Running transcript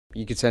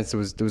You could sense there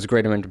was a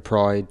great amount of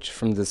pride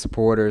from the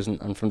supporters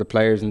and from the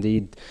players.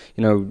 Indeed,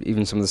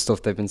 even some of the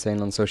stuff they've been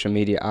saying on social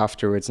media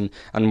afterwards.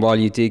 And while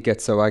you did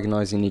get so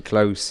agonisingly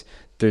close,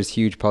 there's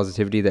huge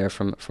positivity there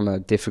from a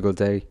difficult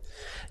day.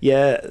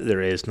 Yeah,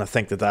 there is, and I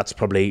think that's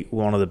probably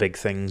one of the big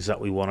things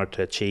that we wanted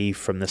to achieve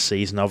from this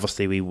season.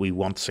 Obviously, we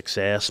want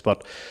success,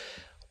 but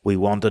we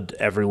wanted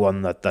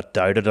everyone that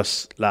doubted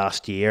us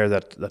last year,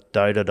 that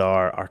doubted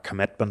our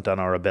commitment and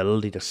our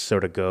ability to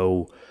sort of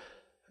go.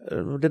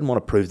 We didn't want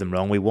to prove them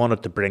wrong. We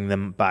wanted to bring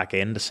them back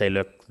in to say,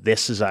 look,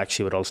 this is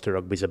actually what Ulster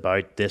Rugby's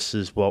about. This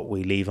is what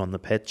we leave on the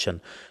pitch,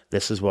 and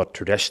this is what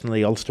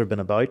traditionally Ulster have been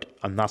about,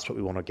 and that's what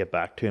we want to get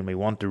back to. And we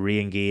want to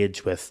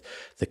re-engage with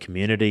the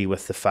community,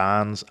 with the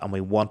fans, and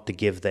we want to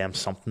give them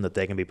something that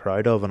they can be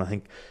proud of. And I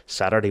think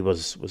Saturday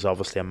was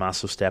obviously a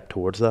massive step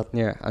towards that.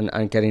 Yeah,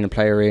 and getting a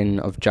player in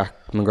of Jack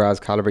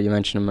McGrath's calibre, you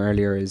mentioned him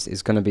earlier,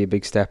 is going to be a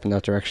big step in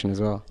that direction as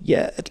well.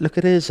 Yeah, look,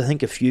 it is. I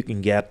think if you can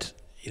get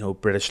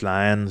British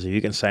Lions, you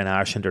can sign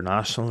Irish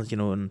internationals,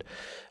 and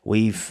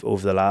we've,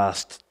 over the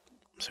last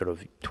sort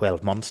of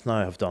 12 months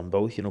now, have done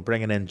both,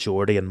 bringing in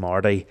Geordie and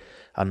Marty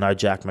and now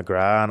Jack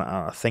McGrath. And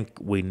I think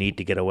we need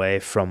to get away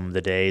from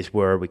the days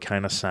where we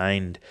kind of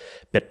signed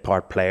bit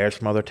part players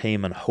from other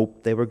team and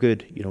hoped they were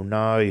good.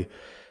 Now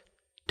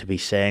to be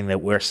saying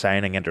that we're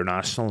signing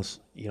internationals,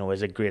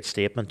 is a great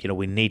statement.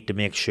 We need to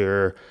make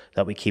sure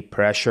that we keep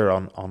pressure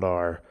on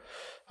our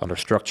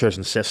structures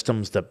and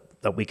systems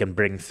that we can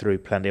bring through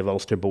plenty of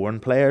Ulster-born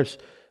players.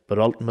 But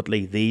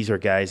ultimately, these are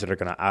guys that are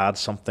going to add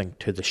something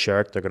to the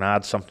shirt. They're going to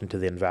add something to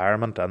the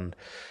environment. And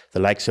the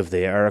likes of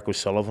the Eric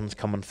O'Sullivans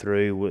coming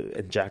through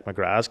in Jack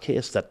McGrath's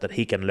case, that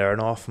he can learn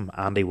off from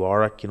Andy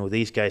Warwick.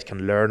 These guys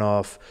can learn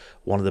off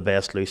one of the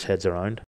best loose heads around.